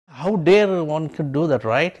How dare one could do that,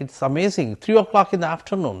 right? It's amazing. 3 o'clock in the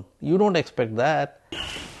afternoon. You don't expect that.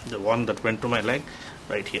 The one that went to my leg,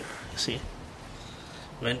 right here. See?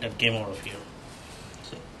 Went and came out of here.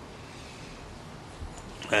 See?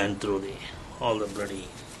 And through all the bloody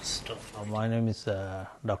stuff. My name is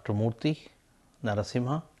Dr. Murthy,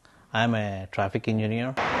 Narasimha. I am a traffic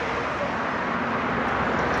engineer.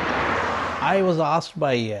 I was asked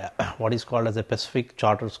by what is called as a Pacific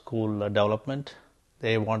Charter School Development.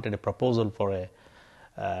 They wanted a proposal for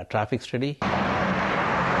a traffic study.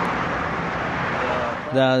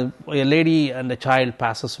 A lady and a child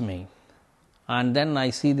passes me, and then I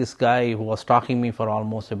see this guy who was talking me for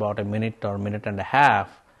almost about a minute or minute and a half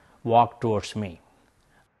walk towards me.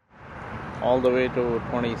 All the way to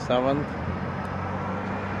 27th.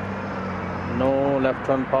 No left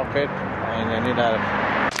turn pocket in any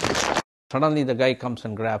direction. Suddenly the guy comes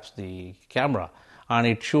and grabs the camera and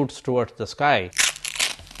it shoots towards the sky.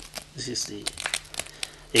 This is the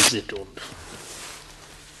exit wound.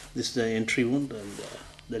 This is the entry wound and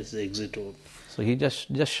that is the exit wound. So he just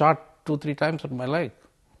shot 2-3 times at my leg.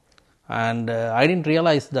 And I didn't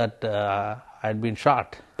realize that I had been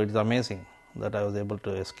shot. It's amazing that I was able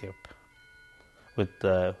to escape with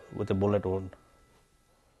a bullet wound.